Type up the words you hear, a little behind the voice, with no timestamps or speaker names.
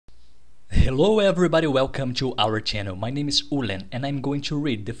Hello everybody, welcome to our channel. My name is Ulen and I'm going to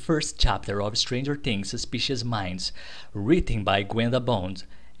read the first chapter of Stranger Things Suspicious Minds, written by Gwenda Bond.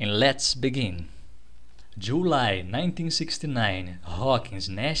 And let's begin. July 1969, Hawkins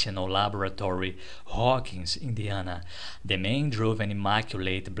National Laboratory, Hawkins, Indiana. The man drove an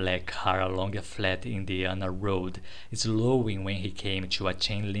immaculate black car along a flat Indiana road, slowing when he came to a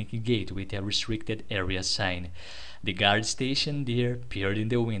chain-link gate with a restricted area sign. The guard stationed there peered in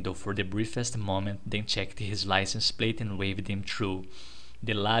the window for the briefest moment, then checked his license plate and waved him through.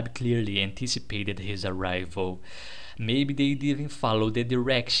 The lab clearly anticipated his arrival. Maybe they didn't follow the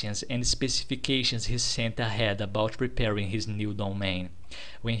directions and specifications he sent ahead about preparing his new domain.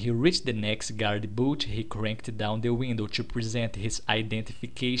 When he reached the next guard booth, he cranked down the window to present his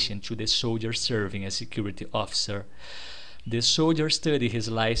identification to the soldier serving as security officer. The soldier studied his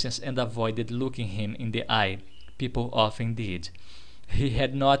license and avoided looking him in the eye. People often did. He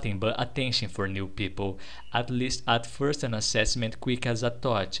had nothing but attention for new people, at least at first an assessment quick as a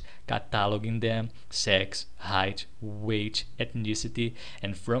thought, cataloging them, sex, height, weight, ethnicity,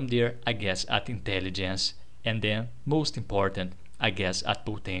 and from there a guess at intelligence, and then, most important, a guess at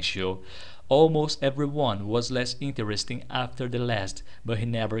potential. Almost everyone was less interesting after the last, but he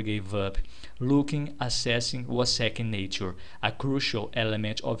never gave up. Looking, assessing was second nature, a crucial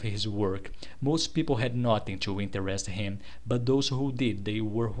element of his work. Most people had nothing to interest him, but those who did, they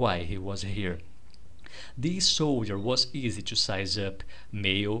were why he was here. This soldier was easy to size up.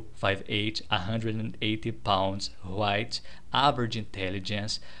 Male, 5'8", 180 pounds, white, average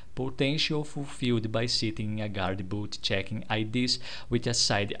intelligence, potential fulfilled by sitting in a guard booth checking IDs with a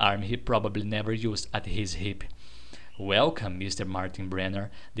sidearm he probably never used at his hip. "Welcome, Mr. Martin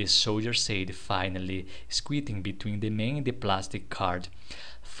Brenner," the soldier said finally, squeezing between the man and the plastic card.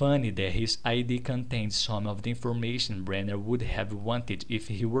 Funny that his ID contained some of the information Brenner would have wanted if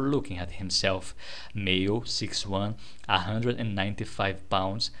he were looking at himself. Male, 6'1", 195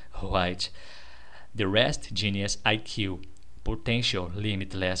 pounds, white. The rest, genius IQ. Potential,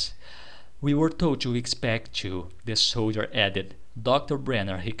 limitless. "We were told to expect you," the soldier added. "Dr.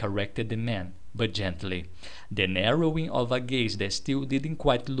 Brenner," he corrected the man, but gently. The narrowing of a gaze that still didn't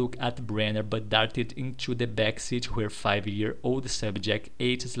quite look at Brenner but darted into the back seat where 5-year-old subject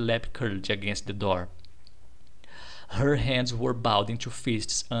 8 slept curled against the door. Her hands were balled into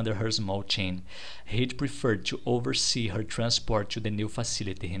fists under her small chin. He'd preferred to oversee her transport to the new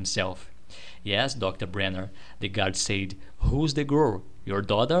facility himself. "Yes, Dr. Brenner," the guard said. "Who's the girl? Your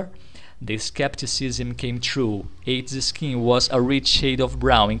daughter?" The skepticism came true. 8's skin was a rich shade of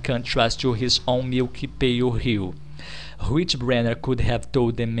brown in contrast to his own milky pale hue, which Brenner could have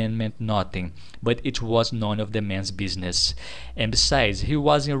told the man meant nothing, but it was none of the man's business. And besides, he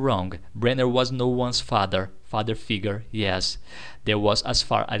wasn't wrong. Brenner was no one's father figure, yes. That was as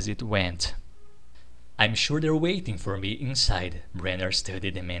far as it went. "I'm sure they're waiting for me inside," Brenner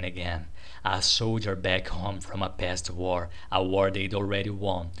studied the man again. A soldier back home from a past war, a war they'd already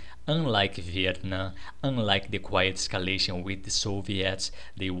won. Unlike Vietnam, unlike the quiet escalation with the Soviets,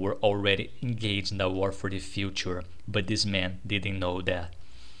 they were already engaged in a war for the future, but this man didn't know that.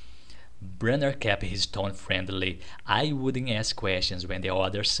 Brenner kept his tone friendly. "I wouldn't ask questions when the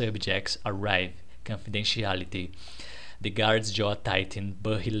other subjects arrive. Confidentiality." The guard's jaw tightened,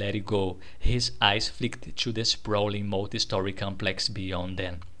 but he let it go. His eyes flicked to the sprawling multi-story complex beyond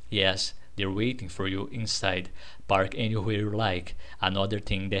them. "Yes, they're waiting for you inside. Park anywhere you like." Another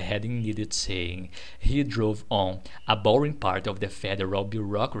thing that hadn't needed saying. He drove on. A boring part of the federal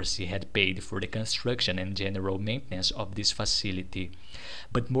bureaucracy had paid for the construction and general maintenance of this facility,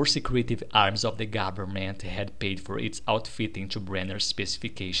 but more secretive arms of the government had paid for its outfitting to Brenner's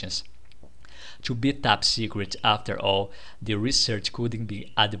specifications. To be top secret, after all, the research couldn't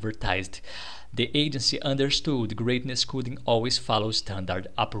be advertised. The agency understood greatness couldn't always follow standard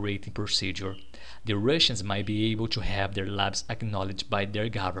operating procedure. The Russians might be able to have their labs acknowledged by their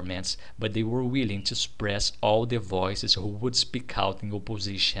governments, but they were willing to suppress all the voices who would speak out in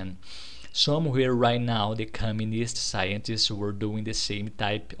opposition. Somewhere right now, the communist scientists were doing the same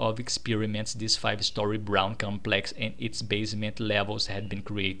type of experiments this 5-story brown complex and its basement levels had been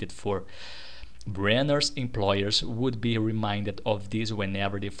created for. Brenner's employers would be reminded of this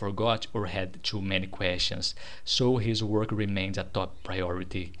whenever they forgot or had too many questions, so his work remained a top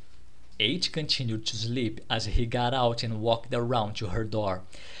priority. H continued to sleep as he got out and walked around to her door.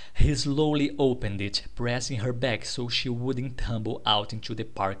 He slowly opened it, pressing her back so she wouldn't tumble out into the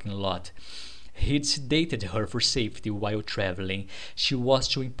parking lot. He'd sedated her for safety while traveling. She was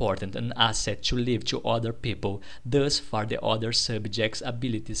too important an asset to leave to other people. Thus far the other subjects'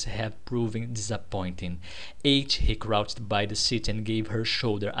 abilities have proven disappointing. He crouched by the seat and gave her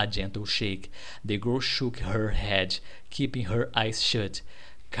shoulder a gentle shake. The girl shook her head, keeping her eyes shut.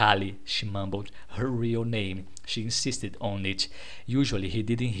 Callie, she mumbled, her real name. She insisted on it. Usually he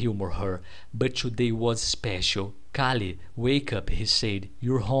didn't humor her, but today was special. Callie, wake up, he said.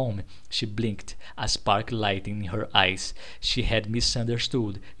 You're home. She blinked, a spark lighting in her eyes. She had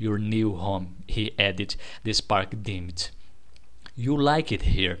misunderstood. Your new home, he added. The spark dimmed. You like it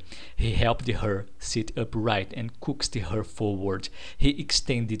here. He helped her sit upright and coaxed her forward. He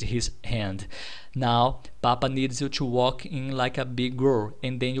extended his hand. Now, Papa needs you to walk in like a big girl,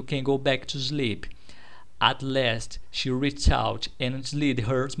 and then you can go back to sleep. At last she reached out and slid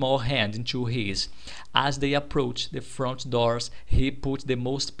her small hand into his. As they approached the front doors, he put the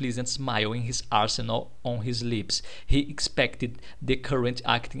most pleasant smile in his arsenal on his lips. He expected the current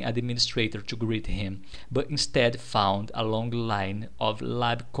acting administrator to greet him, but instead found a long line of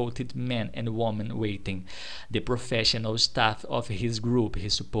lab-coated men and women waiting. The professional staff of his group, he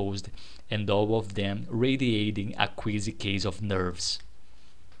supposed, and all of them radiating a queasy case of nerves.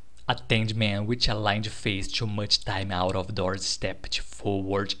 A tanned man with a lined face too much time out of doors stepped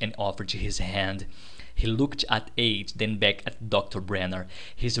forward and offered his hand. He looked at H, then back at Dr. Brenner.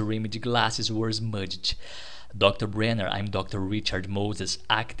 His rimmed glasses were smudged. Dr. Brenner, I'm Dr. Richard Moses,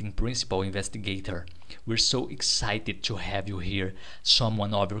 acting principal investigator. We're so excited to have you here,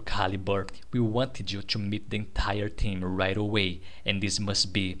 someone of your caliber. We wanted you to meet the entire team right away, and this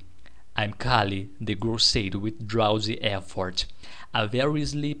must be. I'm Callie, the girl said with drowsy effort. A very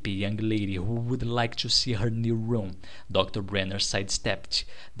sleepy young lady who would like to see her new room. Dr. Brenner sidestepped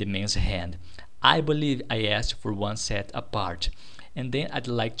the man's hand. I believe I asked for one set apart, and then I'd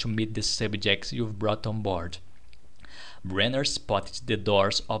like to meet the subjects you've brought on board. Brenner spotted the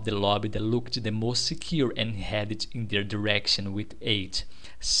doors of the lobby that looked the most secure and headed in their direction with 8.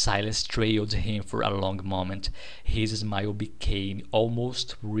 Silence trailed him for a long moment. His smile became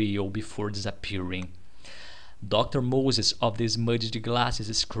almost real before disappearing. Dr. Moses of the smudged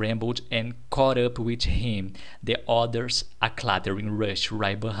glasses scrambled and caught up with him, the others a clattering rush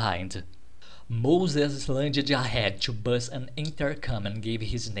right behind. Moses lunged ahead to buzz an intercom and gave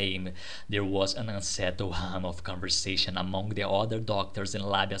his name. There was an unsettled hum of conversation among the other doctors and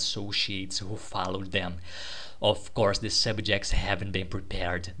lab associates who followed them. Of course, the subjects haven't been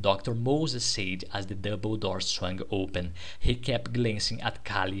prepared, Dr. Moses said as the double door swung open. He kept glancing at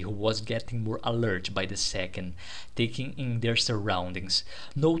Callie, who was getting more alert by the second, taking in their surroundings.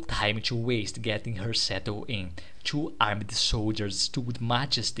 No time to waste getting her settled in. 2 armed soldiers stood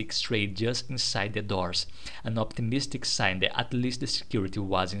majestic straight just inside the doors, an optimistic sign that at least the security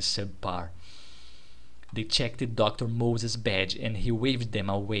wasn't subpar. They checked Dr. Moses' badge and he waved them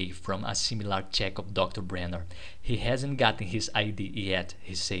away from a similar check of Dr. Brenner. He hasn't gotten his ID yet,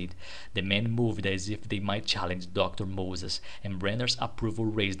 he said. The men moved as if they might challenge Dr. Moses, and Brenner's approval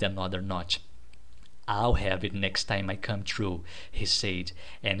raised another notch. I'll have it next time I come through, he said,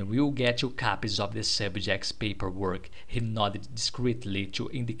 and we'll get you copies of the subject's paperwork. He nodded discreetly to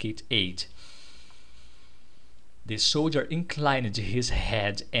indicate 8. The soldier inclined his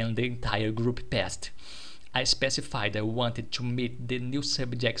head and the entire group passed. I specified I wanted to meet the new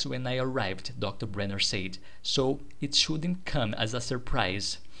subjects when I arrived, Dr. Brenner said, so it shouldn't come as a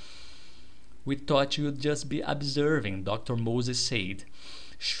surprise. We thought you'd just be observing, Dr. Moses said.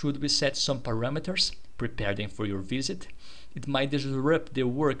 Should we set some parameters? Prepare them for your visit? It might disrupt the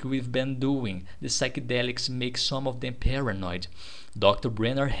work we've been doing. The psychedelics make some of them paranoid. Dr.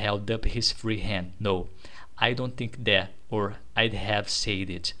 Brenner held up his free hand. No, I don't think that, or I'd have said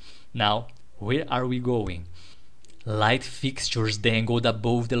it. Now, where are we going? Light fixtures dangled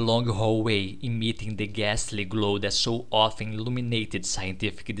above the long hallway, emitting the ghastly glow that so often illuminated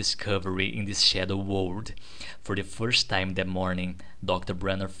scientific discovery in this shadow world. For the first time that morning, Dr.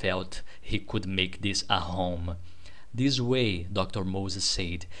 Brenner felt he could make this a home. This way, Dr. Moses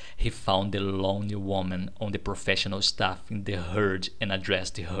said. He found the lonely woman on the professional staff in the herd and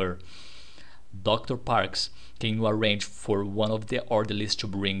addressed her. Dr. Parks, can you arrange for one of the orderlies to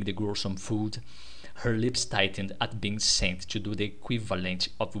bring the girl some food? Her lips tightened at being sent to do the equivalent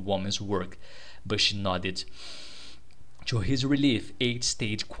of woman's work, but she nodded. To his relief, 8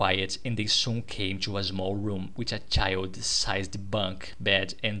 stayed quiet, and they soon came to a small room with a child-sized bunk,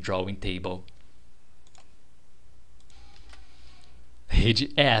 bed, and drawing table.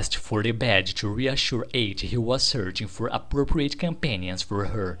 He'd asked for the badge to reassure 8 he was searching for appropriate companions for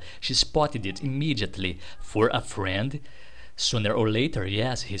her. She spotted it immediately. For a friend? Sooner or later,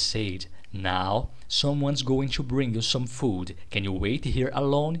 yes, he said. Now, someone's going to bring you some food. Can you wait here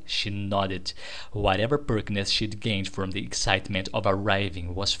alone? She nodded. Whatever perkiness she'd gained from the excitement of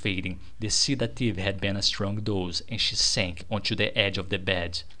arriving was fading. The sedative had been a strong dose, and she sank onto the edge of the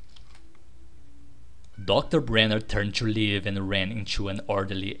bed. Dr. Brenner turned to leave and ran into an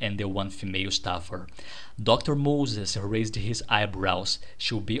orderly and the one female staffer. Dr. Moses raised his eyebrows.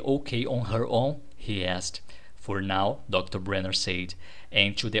 "She'll be okay on her own?" he asked. "For now," Dr. Brenner said.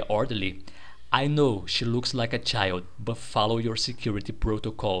 And to the orderly, "I know she looks like a child, but follow your security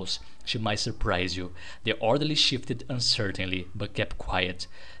protocols. She might surprise you." The orderly shifted uncertainly, but kept quiet.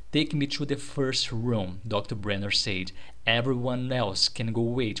 "Take me to the first room," Dr. Brenner said. "Everyone else can go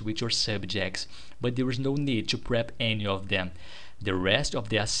wait with your subjects, but there is no need to prep any of them." The rest of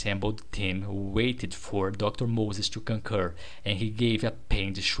the assembled team waited for Dr. Moses to concur, and he gave a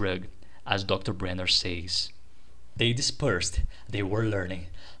pained shrug, as Dr. Brenner says. They dispersed. They were learning.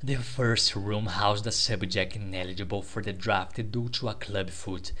 The first room housed a subject ineligible for the draft due to a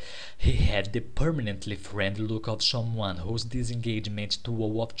clubfoot. He had the permanently friendly look of someone whose disengagement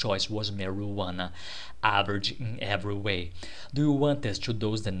tool of choice was marijuana, average in every way. "Do you want us to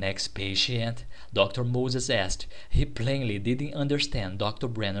dose the next patient?" Dr. Moses asked. He plainly didn't understand Dr.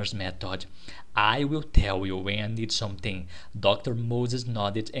 Brenner's method. "I will tell you when I need something." Dr. Moses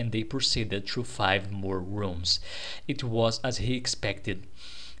nodded and they proceeded through 5 more rooms. It was as he expected.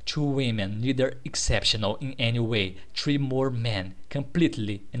 2 women, neither exceptional in any way. 3 more men,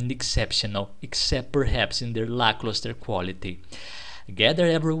 completely unexceptional, except perhaps in their lackluster quality. "Gather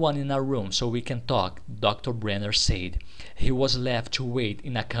everyone in a room so we can talk," Dr. Brenner said. He was left to wait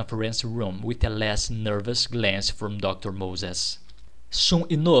in a conference room with a less nervous glance from Dr. Moses. Soon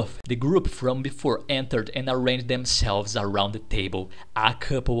enough, the group from before entered and arranged themselves around the table. A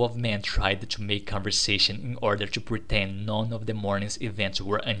couple of men tried to make conversation in order to pretend none of the morning's events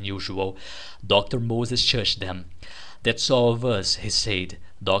were unusual. Dr. Moses shushed them. "That's all of us," he said.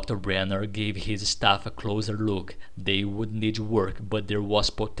 Dr. Brenner gave his staff a closer look. They would need work, but there was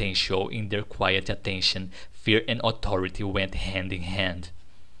potential in their quiet attention. Fear and authority went hand in hand.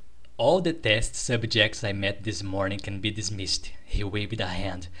 "All the test subjects I met this morning can be dismissed." He waved a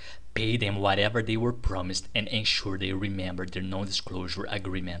hand. "Pay them whatever they were promised and ensure they remember their non-disclosure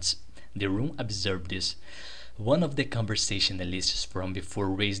agreements." The room observed this. One of the conversationalists from before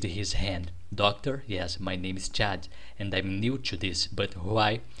raised his hand. "Doctor, yes, my name is Chad, and I'm new to this, but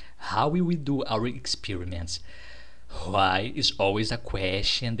why? How will we do our experiments?" "Why is always a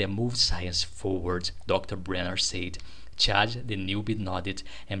question that moves science forward," Dr. Brenner said. Chad, the newbie, nodded,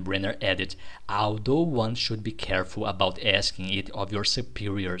 and Brenner added, "Although one should be careful about asking it of your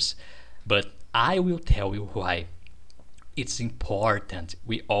superiors. But I will tell you why. It's important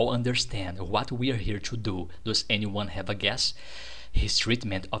we all understand what we are here to do. Does anyone have a guess?" His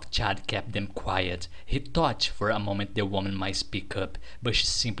treatment of Chad kept them quiet. He thought for a moment the woman might speak up, but she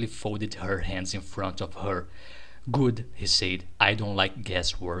simply folded her hands in front of her. "Good," he said. "I don't like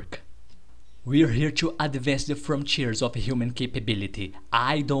guesswork. We're here to advance the frontiers of human capability.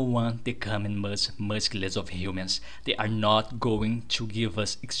 I don't want the common musculars of humans. They are not going to give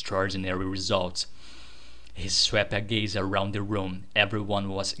us extraordinary results." He swept a gaze around the room. Everyone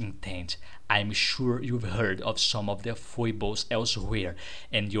was intent. "I'm sure you've heard of some of the foibles elsewhere,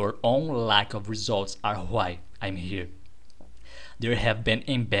 and your own lack of results are why I'm here. There have been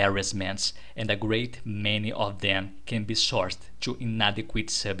embarrassments, and a great many of them can be sourced to inadequate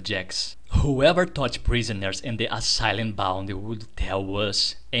subjects. Whoever thought prisoners in the asylum bound would tell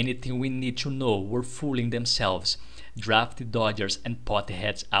us anything we need to know were fooling themselves. Draft dodgers and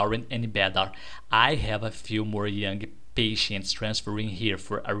potheads aren't any better. I have a few more young patients transferring here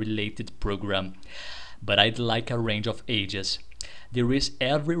for a related program, but I'd like a range of ages. There is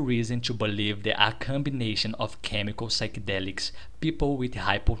every reason to believe that a combination of chemical psychedelics, people with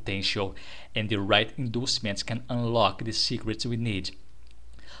high potential, and the right inducements can unlock the secrets we need.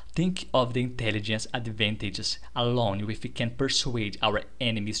 Think of the intelligence advantages alone if we can persuade our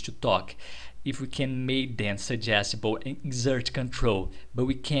enemies to talk, if we can make them suggestible and exert control, but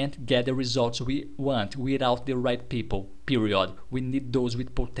we can't get the results we want without the right people, period. We need those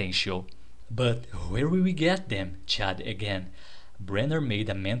with potential." "But where will we get them?" Chad again. Brenner made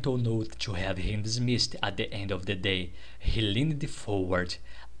a mental note to have him dismissed at the end of the day. He leaned forward.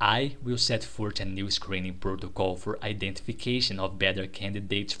 "I will set forth a new screening protocol for identification of better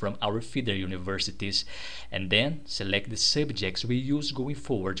candidates from our feeder universities, and then select the subjects we use going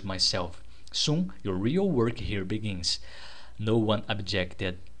forward myself. Soon your real work here begins." No one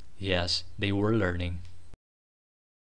objected. Yes, they were learning.